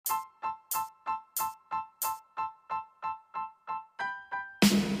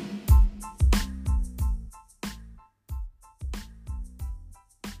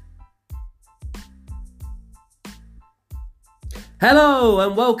Hello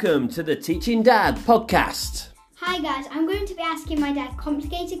and welcome to the Teaching Dad podcast. Hi guys, I'm going to be asking my dad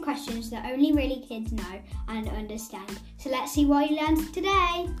complicated questions that only really kids know and understand. So let's see what he learns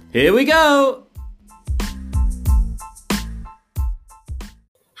today. Here we go.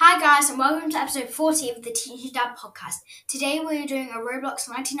 Hi guys and welcome to episode 40 of the Teaching Dad podcast. Today we're doing a Roblox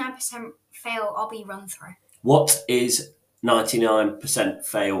 99% Fail Obby run through. What is 99%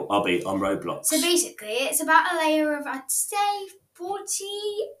 Fail Obby on Roblox? So basically it's about a layer of, I'd say, 40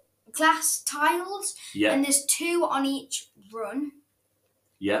 glass tiles. Yeah. And there's 2 on each run.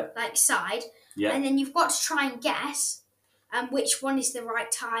 Yeah. Like side. Yeah. And then you've got to try and guess which one is the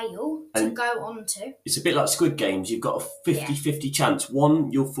right tile to go onto. It's a bit like Squid Games. You've got a 50-50 chance.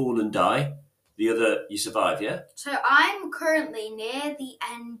 One, you'll fall and die. The other, you survive, yeah? So I'm currently near the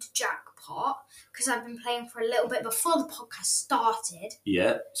end jackpot because I've been playing for a little bit before the podcast started.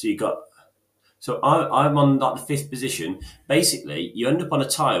 Yeah. So I'm on like the 5th position. Basically, you end up on a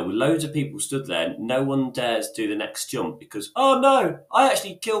tile with loads of people stood there. No one dares do the next jump because, oh no, I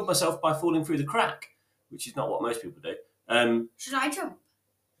actually killed myself by falling through the crack, which is not what most people do. Should I jump?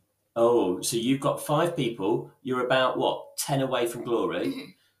 Oh, so you've got 5 people. You're about, 10 away from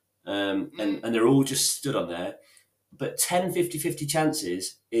glory. And they're all just stood on there. But 10 50-50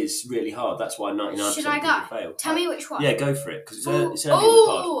 chances is really hard. That's why 99% Should I go? fail. Tell me which one. Yeah, go for it, because it's early in the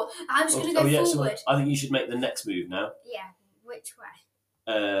pod. I'm just going to go forward. So I think you should make the next move now. Yeah, which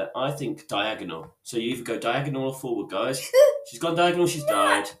way? I think diagonal. So you either go diagonal or forward, guys. She's gone diagonal, she's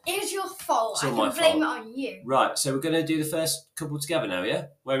died. It's your fault. It's I all can my blame fault. it on you. Right, so we're going to do the first couple together now, yeah?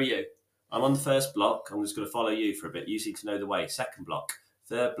 Where are you? I'm on the first block. I'm just going to follow you for a bit. You seem to know the way. Second block.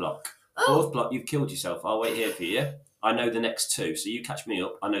 Third block. Fourth block, you've killed yourself. I'll wait here for you, yeah? I know the next 2, so you catch me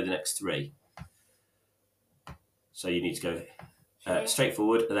up. I know the next 3. So you need to go straight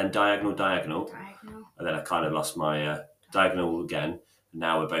forward and then diagonal. And then I kind of lost my diagonal again.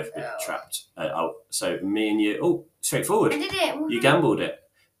 Now we're both a bit trapped. So me and you, straight forward. I did it. You gambled it.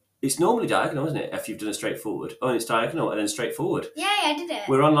 It's normally diagonal, isn't it? If you've done a straight forward. Oh, and it's diagonal and then straight forward. Yeah, I did it.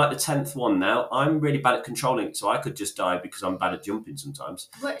 We're on like the 10th one now. I'm really bad at controlling it, so I could just die because I'm bad at jumping sometimes.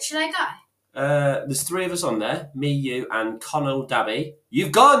 What, should I go? There's 3 of us on there. Me, you, and Connell Dabby.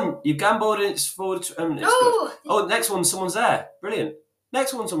 You've gone! You've gambled and it's forward. It's good. Oh, next one, someone's there. Brilliant.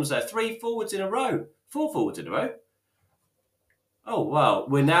 Next one, someone's there. 3 forwards in a row. 4 forwards in a row. Oh, wow.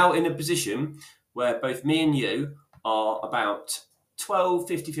 We're now in a position where both me and you are about 12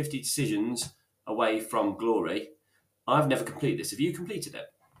 50-50 decisions away from glory. I've never completed this. Have you completed it?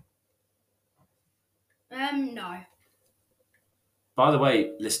 No. By the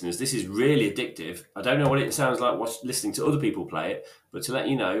way, listeners, this is really addictive. I don't know what it sounds like listening to other people play it, but to let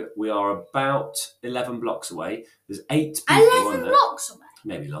you know, we are about 11 blocks away. There's 8 people 11 blocks away?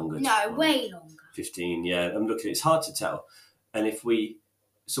 Maybe longer. No, way longer. 15, yeah. I'm looking. It's hard to tell. And if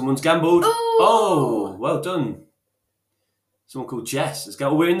someone's gambled. Ooh. Oh, well done. Someone called Jess has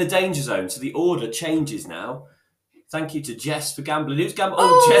gambled. We're in the danger zone, so the order changes now. Thank you to Jess for gambling. Who's gambled?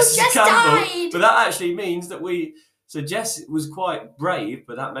 Jess gambled. Died. But that actually means that So Jess was quite brave,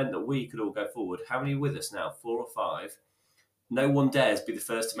 but that meant that we could all go forward. How many are with us now? 4 or 5? No one dares be the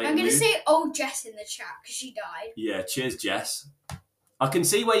first to make a move. I'm going to say old Jess in the chat because she died. Yeah, cheers, Jess. I can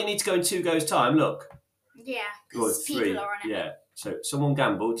see where you need to go in 2 goes' time. Look. Yeah, because people are on it. Yeah, so someone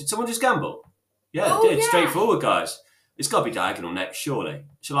gambled. Did someone just gamble? Yeah, Oh, it did. yeah. Straightforward, guys. It's got to be diagonal next, surely.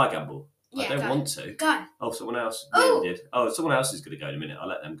 Shall I gamble? Yeah, I don't want to. Go. Oh, someone else Oh. did. Oh, someone else is going to go in a minute. I'll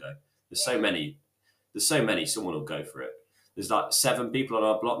let them go. There's so many. Someone will go for it. There's like 7 people on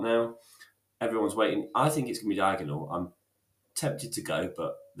our block now. Everyone's waiting. I think it's going to be diagonal. I'm tempted to go,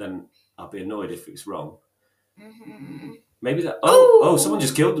 but then I'll be annoyed if it's wrong. Mm-hmm. Maybe that. Oh, someone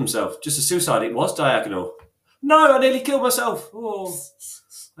just killed themselves. Just a suicide. It was diagonal. No, I nearly killed myself. Oh,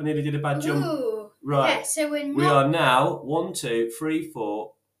 I nearly did a bad jump. Ooh. Right. Yeah, so We are now 1, 2, 3,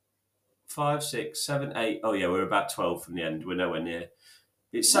 4, 5, 6, 7, 8. Oh, yeah, we're about 12 from the end. We're nowhere near.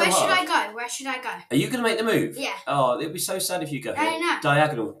 It's so hard. Where should I go? Are you going to make the move? Yeah. Oh, it'd be so sad if you go here. I know.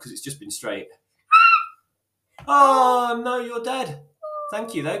 Diagonal, because it's just been straight. Oh, no, you're dead.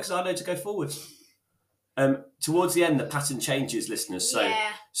 Thank you, though, because I know to go forward. Towards the end, the pattern changes, listeners.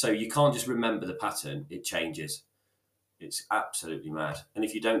 So you can't just remember the pattern. It changes. It's absolutely mad. And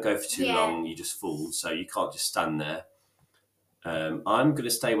if you don't go for too long, you just fall. So you can't just stand there. I'm going to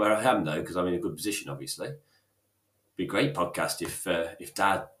stay where I am, though, because I'm in a good position, obviously. Be a great podcast if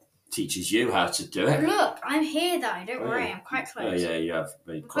Dad teaches you how to do it. Look, I'm here though. Don't worry, I'm quite close. Oh yeah, you have.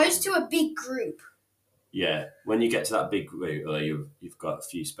 Close to a big group. Yeah, when you get to that big group, you've got a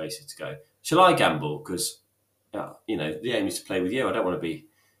few spaces to go. Shall I gamble? Because the aim is to play with you. I don't want to be.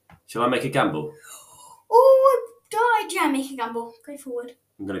 Shall I make a gamble? Oh, I died. Yeah, make a gamble. Go forward.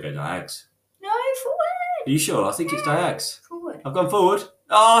 I'm going to go diags. No, forward. Are you sure? I think it's diags. Forward. I've gone forward.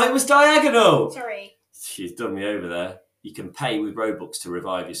 Oh, it was diagonal. Sorry. She's done me over there. You can pay with Robux to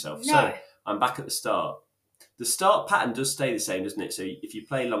revive yourself. No. So I'm back at the start. The start pattern does stay the same, doesn't it? So if you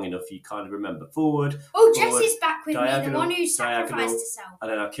play long enough, you kind of remember forward. Oh, forward, Jessie's back with me, the one who diagonal, sacrificed herself.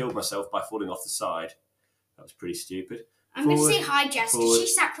 And then I killed myself by falling off the side. That was pretty stupid. I'm going to say hi, Jess, because she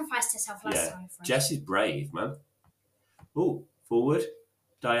sacrificed herself last time. Jess is brave, man. Oh, forward,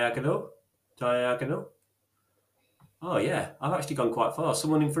 diagonal, diagonal. Oh, yeah. I've actually gone quite far.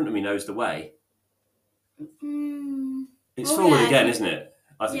 Someone in front of me knows the way. It's forward again, isn't it?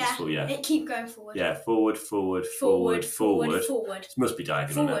 I think it's forward, yeah. It keep going forward. Yeah, forward, forward, forward, forward. Forward. It must be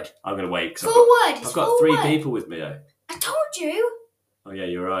diagonal now. I'm going to wait. Forward! I've got 3 people with me, though. I told you. Oh, yeah,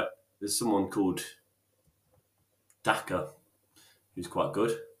 you're right. There's someone called Daka, who's quite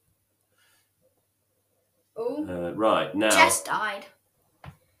good. Oh. Right, now... Jess died.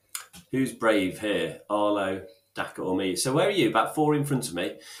 Who's brave here? Arlo, Daka or me? So where are you? About 4 in front of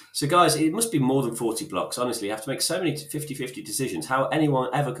me. So guys, it must be more than 40 blocks. Honestly, you have to make so many 50-50 decisions. How anyone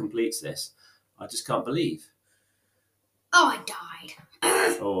ever completes this, I just can't believe. Oh, I died.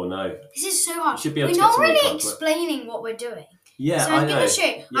 Oh no. This is so hard. Should be able we're to not really explaining what we're doing. Yeah, so I'm know. going to show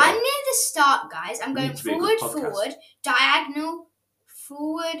you. Yeah. I'm near the start, guys. I'm going forward, forward, diagonal,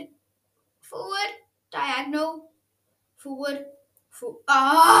 forward, forward, diagonal, forward.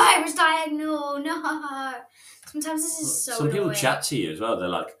 Oh, it was diagonal. No. Sometimes this is so Some people annoying. chat to you as well. They're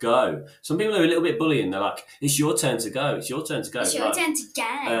like, go. Some people are a little bit bullying. They're like, it's your turn to go. It's your turn to go. It's your turn to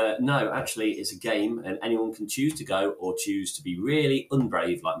go. No, actually, it's a game and anyone can choose to go or choose to be really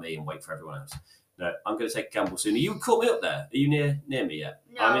unbrave like me and wait for everyone else. No, I'm going to take a gamble soon. You caught me up there. Are you near me yet?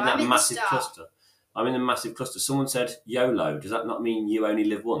 No, I'm in that I'm in massive the start. cluster. I'm in a massive cluster. Someone said YOLO. Does that not mean you only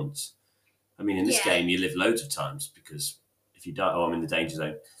live once? I mean, in this game, you live loads of times because if you die... Oh, I'm in the danger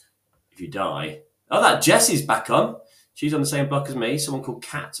zone. If you die... Oh, that Jessie's back on. She's on the same block as me. Someone called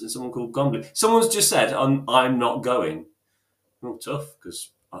Cat and someone called Gombly. Someone's just said, I'm not going. Well, tough,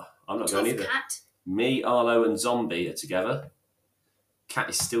 because I'm not going either. Cat. Me, Arlo and Zombie are together. Cat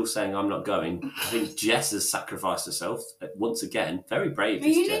is still saying I'm not going. I think Jess has sacrificed herself once again. Very brave. Are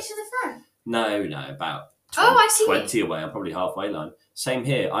you near to the front? No, about 20 away. I'm probably halfway line. Same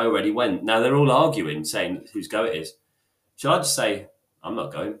here. I already went. Now they're all arguing, saying whose go it is. Shall I just say I'm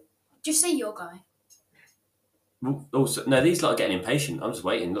not going? Just say you're going. Also, no, these lot are getting impatient. I'm just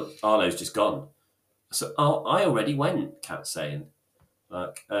waiting. Look, Arlo's just gone. So, I already went, Cat's saying.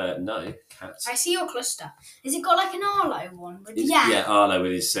 Like, no, Cat. I see your cluster. Has it got like an Arlo one? Yeah, Arlo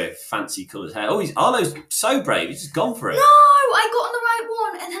with his fancy coloured hair. Oh, Arlo's so brave. He's just gone for it. No, I got on the right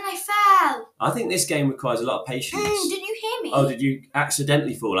one and then I fell. I think this game requires a lot of patience. Didn't you hear me? Oh, did you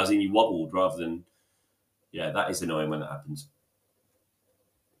accidentally fall, as in you wobbled rather than... Yeah, that is annoying when that happens.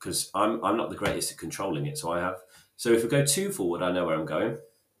 Because I'm not the greatest at controlling it, so I have... So if we go 2 forward, I know where I'm going.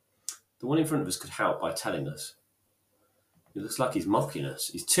 The one in front of us could help by telling us. It looks like he's mocking us.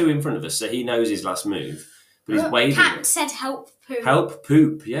 He's 2 in front of us, so he knows his last move. But he's waving. Cat said help poop. Help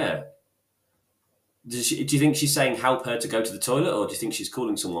poop, yeah. Do you think she's saying help her to go to the toilet, or do you think she's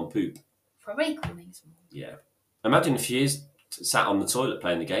calling someone poop? Probably calling someone. Yeah. Imagine if she is sat on the toilet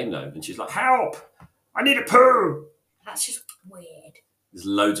playing the game, though, and she's like, help! I need a poo! That's just weird. There's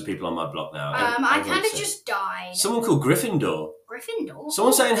loads of people on my block now. I kind of just died. Someone called Gryffindor. Gryffindor?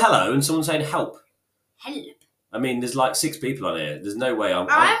 Someone saying hello and someone saying help. Help. I mean, there's like 6 people on here. There's no way I'm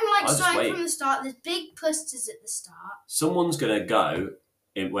starting from the start. There's big clusters at the start. Someone's going to go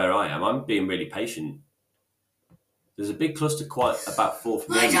in where I am. I'm being really patient. There's a big cluster quite about 4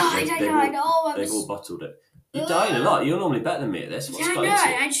 from me. I died. They've all bottled it. You're dying a lot. You're normally better than me at this. What's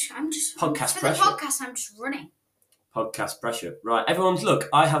I'm just... Podcast for pressure. For the podcast, I'm just running. Podcast pressure. Right, everyone's, look,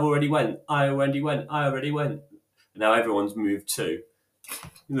 I have already went. I already went. And now everyone's moved too.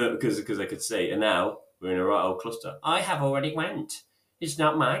 Look, because I could see. And now we're in a right old cluster. I have already went. It's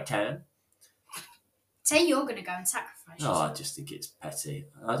not my turn. Say you're going to go and sacrifice yourself. Oh, I just think it's petty.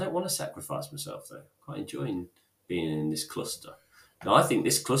 I don't want to sacrifice myself, though. Quite enjoying being in this cluster. Now, I think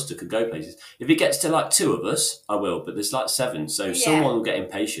this cluster could go places. If it gets to like 2 of us, I will. But there's like 7. So someone will get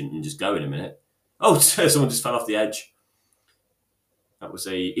impatient and just go in a minute. Oh, someone just fell off the edge. That was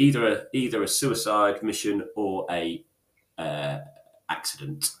either a suicide mission or a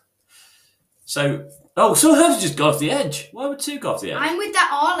accident. So, someone else just got off the edge. Why would 2 go off the edge? I'm with that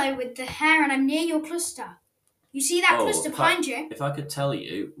Arlo with the hair and I'm near your cluster. You see that cluster behind you? If I could tell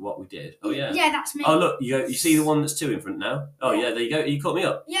you what we did. Oh, yeah. Yeah, that's me. Oh, look, you see the one that's 2 in front now? Oh, yeah, there you go. You caught me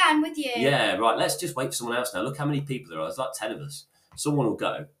up. Yeah, I'm with you. Yeah, right, let's just wait for someone else now. Look how many people there are. There's like 10 of us. Someone will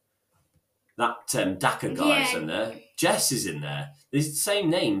go. That Daka guy's in there. Jess is in there. These the same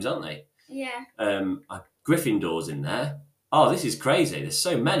names, aren't they? Yeah. Gryffindor's in there. Oh, this is crazy. There's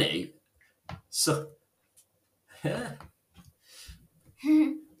so many. So, yeah.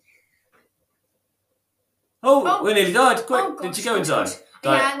 Oh, we nearly died. Quick, did you go in time?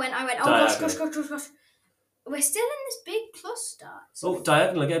 Yeah, I went. Oh, gosh. We're still in this big cluster. Oh,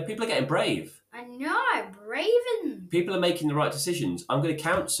 diagonal again. People are getting brave. I know, braving. People are making the right decisions. I'm going to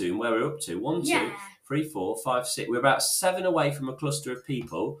count soon where we're up to. 1, 2, 3, 4, 5, 6. We're about 7 away from a cluster of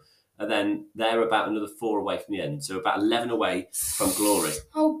people. And then they're about another 4 away from the end. So about 11 away from glory.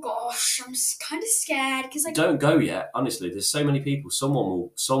 Oh, gosh. I'm kind of scared. Don't go yet. Honestly, there's so many people.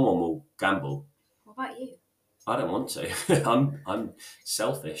 Someone will gamble. What about you? I don't want to. I'm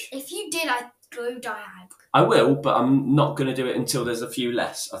selfish. If you did, I'd go diag. I will, but I'm not going to do it until there's a few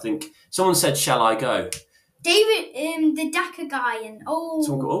less. I think someone said, "Shall I go?" David, the Daka guy, and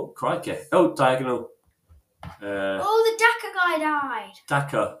Someone go, oh, crikey! Oh, diagonal. The Daka guy died.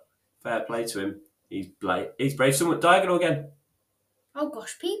 Daka, fair play to him. He's brave. Someone diagonal again. Oh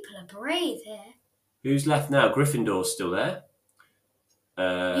gosh, people are brave here. Who's left now? Gryffindor's still there.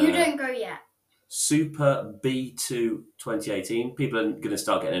 You don't go yet. Super B2 2018. People are going to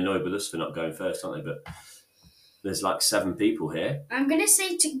start getting annoyed with us for not going first, aren't they? But there's like 7 people here. I'm going to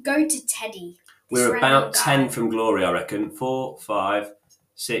say to go to Teddy. We're about 10 from glory, I reckon. 4, 5,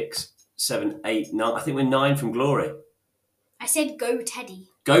 6, 7, 8, 9. I think we're 9 from glory. I said go Teddy.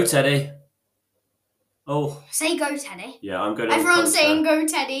 Go Teddy. Oh. Say go Teddy. Yeah, I'm going. Everyone's saying go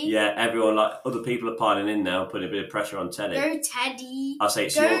Teddy. Yeah, everyone, like other people are piling in now, putting a bit of pressure on Teddy. Go Teddy. I'll say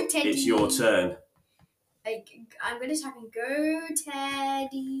it's your turn. I'm going to type in go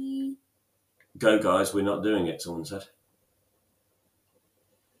Teddy. Go guys, we're not doing it, someone said.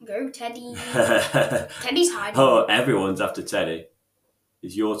 Go Teddy. Teddy's hiding. Oh, everyone's after Teddy.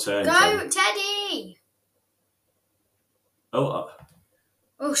 It's your turn. Go Teddy. Oh,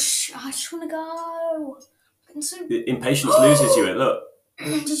 I just want to go. Impatience loses you. Look.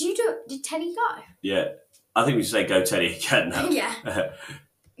 Did you do it? Did Teddy go? Yeah. I think we should say go Teddy again now. Yeah.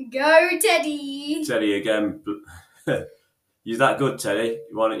 Go Teddy. Teddy again. You're that good, Teddy.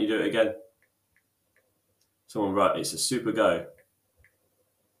 Why don't you do it again? Someone right. It's a super go.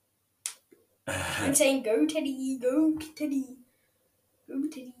 I'm saying go Teddy. Go Teddy. Go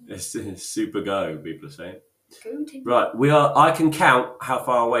Teddy. It's a super go, people are saying. Go Teddy. Right, I can count how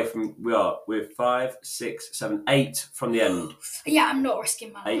far away from we are. We're 5, 6, 7, 8 from the end. Yeah, I'm not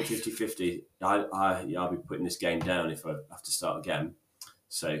risking my life. 50-50. I'll be putting this game down if I have to start again.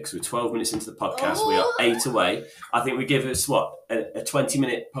 So, because we're 12 minutes into the podcast, we are 8 away. I think we give us, a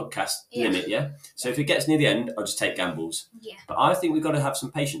 20-minute podcast limit, yeah? So if it gets near the end, I'll just take gambles. Yeah. But I think we've got to have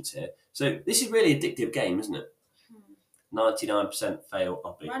some patience here. So this is really a addictive game, isn't it? 99% fail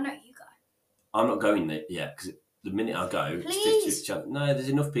Obby. Why not you go? I'm not going there yet, because the minute I go, please. It's 50-50 chance. No, there's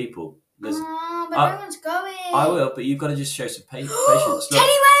enough people. But no one's going. I will, but you've got to just show some patience. Look,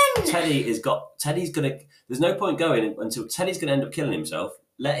 Teddy wins! Teddy's going to... There's no point going until Teddy's going to end up killing himself.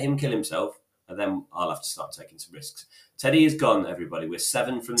 Let him kill himself, and then I'll have to start taking some risks. Teddy is gone, everybody. We're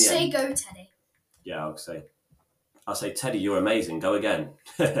 7 from the end. Say go, Teddy. Yeah, I'll say, Teddy, you're amazing. Go again.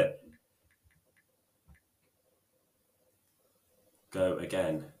 Go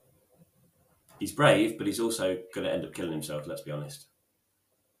again. He's brave, but he's also going to end up killing himself, let's be honest.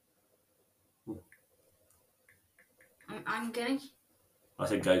 I'm going to... I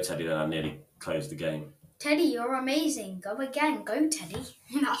said go, Teddy, then I nearly closed the game. Teddy, you're amazing. Go again. Go, Teddy.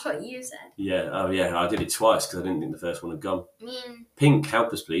 That's what you said. Yeah, I did it twice because I didn't think the first one had gone. Pink,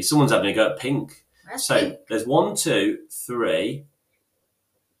 help us, please. Someone's having a go at Pink. Pink? There's 1, 2, 3,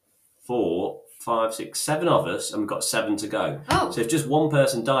 4, 5, 6, 7 of us, and we've got 7 to go. Oh. So if just one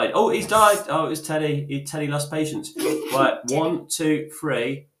person died... Oh, he's died! Oh, it's Teddy. Teddy lost patience. Right, 1, 2,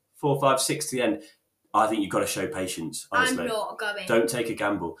 3, 4, 5, 6 to the end. I think you've got to show patience, honestly. I'm not going. Don't take a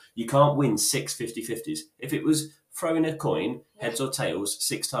gamble. You can't win 6 50-50s. If it was throwing a coin, heads or tails,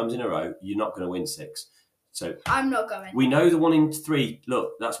 6 times in a row, you're not going to win 6. So I'm not going. We know the 1 in 3.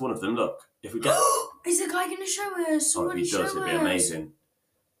 Look, that's one of them. Look, if we get... Is the guy going to show us? If he does, it'd be amazing.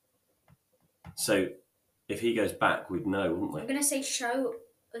 So if he goes back, we'd know, wouldn't we? I'm going to say show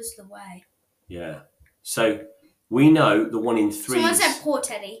us the way. Yeah. So we know the 1 in 3. Someone said poor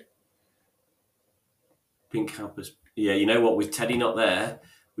Teddy. Pink, help us. Yeah, you know what? With Teddy not there,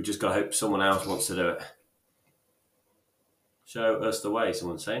 we just got to hope someone else wants to do it. Show us the way,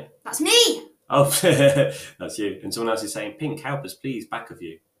 someone's saying. That's me! Oh, that's you. And someone else is saying, Pink, help us, please, back of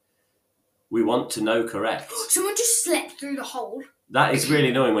you. We want to know correct. Someone just slipped through the hole. That is really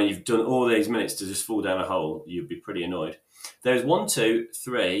annoying when you've done all these minutes to just fall down a hole. You'd be pretty annoyed. There's 1, 2,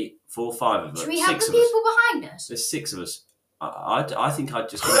 3, 4, 5 of us. Should we have the people behind us? There's 6 of us. I think I'd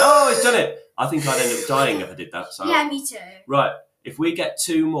just... Oh, he's done it! I think I'd end up dying if I did that. So yeah, me too. Right, if we get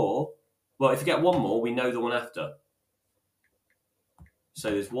 2 more... Well, if we get 1 more, we know the one after.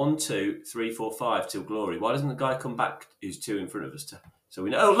 So there's 1, 2, 3, 4, 5 till glory. Why doesn't the guy come back who's 2 in front of us? So we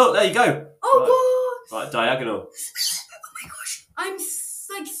know... Oh, look, there you go! Oh, God! Right, diagonal. Oh my gosh, I'm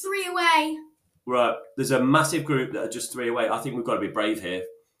like 3 away. Right, there's a massive group that are just 3 away. I think we've got to be brave here.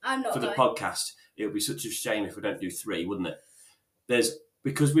 I'm not for the podcast. It would be such a shame if we don't do 3, wouldn't it?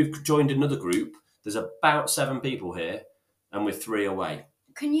 Because we've joined another group, there's about 7 people here, and we're 3 away.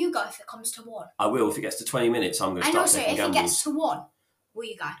 Can you go if it comes to 1? I will. If it gets to 20 minutes, I'm going to start taking gambles. And also, if it gets to 1, will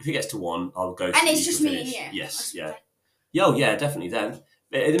you go? If it gets to 1, I'll go. And it's just me and you? Yes, yeah. Oh, yeah, definitely then.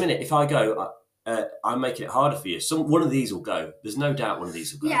 In a minute, if I go... I'm making it harder for you. One of these will go. There's no doubt one of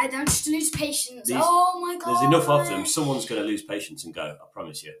these will go. Yeah, don't just lose patience. Oh my god. There's enough of them. Someone's going to lose patience and go, I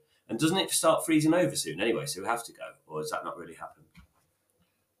promise you. And doesn't it start freezing over soon anyway, so we have to go? Or has that not really happened?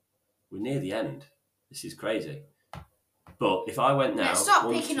 We're near the end. This is crazy. But if I went now... Let's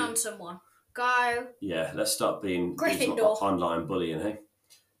start picking on someone. Go. Yeah, let's start being Gryffindor. Online bullying, hey?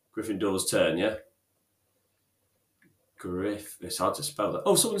 Gryffindor's turn, yeah? It's hard to spell that.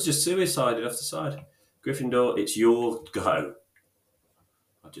 Oh, someone's just suicided off the side. Gryffindor, it's your go.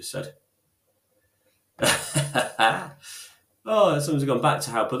 I just said. Oh, someone's gone back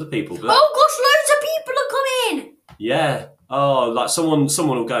to help other people. Oh gosh, loads of people are coming. Yeah. Oh, like someone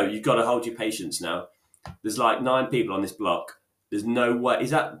will go. You've got to hold your patience now. There's like 9 people on this block. There's no way.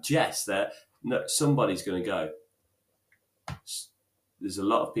 Is that Jess there? No, somebody's going to go. There's a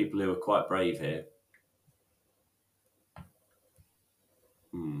lot of people who are quite brave here.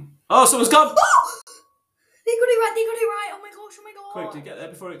 Oh, someone's gone! Oh! They got it right. Oh my gosh. Quick, to get there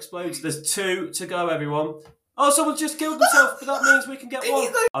before it explodes. There's 2 to go, everyone. Oh, someone's just killed themselves, but that means we can get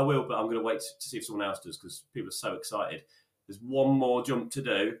 1. I will, but I'm going to wait to see if someone else does, because people are so excited. There's 1 more jump to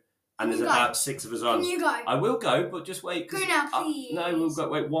do, and there's about 6 of us on. Can you go? I will go, but just wait. Go now, please. No, we'll go.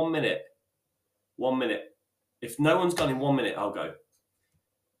 Wait 1 minute. 1 minute. If no one's gone in 1 minute, I'll go.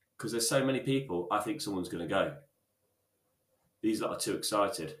 Because there's so many people, I think someone's going to go. These lot are too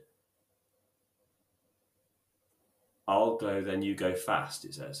excited. I'll go, then you go fast,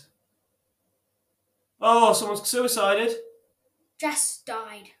 it says. Oh, someone's suicided. Jess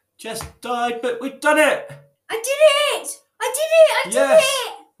died. Jess died, but we've done it. I did it. I did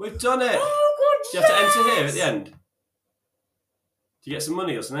it. We've done it. Oh, God, Do you have to enter here at the end? Do you get some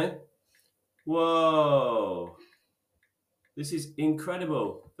money or something? Whoa. This is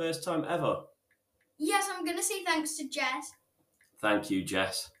incredible. First time ever. Yes, I'm going to say thanks to Jess. Thank you,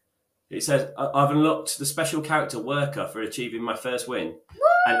 Jess. It says, I've unlocked the special character worker for achieving my first win. Woo!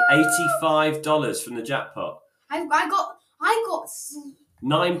 And $85 from the jackpot. I got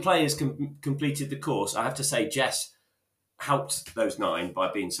 9 players completed the course. I have to say, Jess helped those 9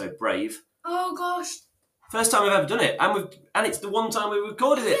 by being so brave. Oh, gosh. First time we've ever done it. And it's the one time we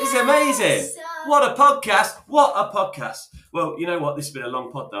recorded it. This is amazing. What a podcast. What a podcast. Well, you know what? This has been a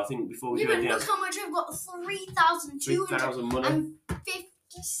long pod, though. I think before we do anything else. Look how much I've got. 3,200 money.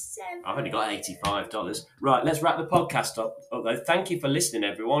 57. I've only got $85. Right, let's wrap the podcast up. Although, thank you for listening,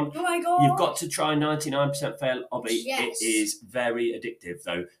 everyone. Oh my God. You've got to try 99% Fail Obby. Yes. It is very addictive,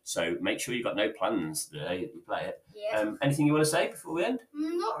 though. So make sure you've got no plans the day that you play it. Yeah. Anything you want to say before we end?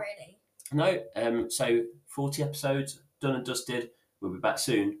 Not really. No. So 40 episodes done and dusted. We'll be back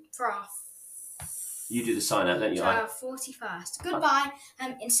soon. You do the sign out, don't you? 41st. Goodbye.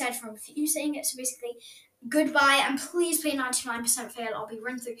 Instead from you saying it, so basically, goodbye, and please play 99% Fail Obby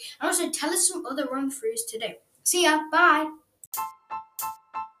run through. And also tell us some other run throughs to do. See ya. Bye.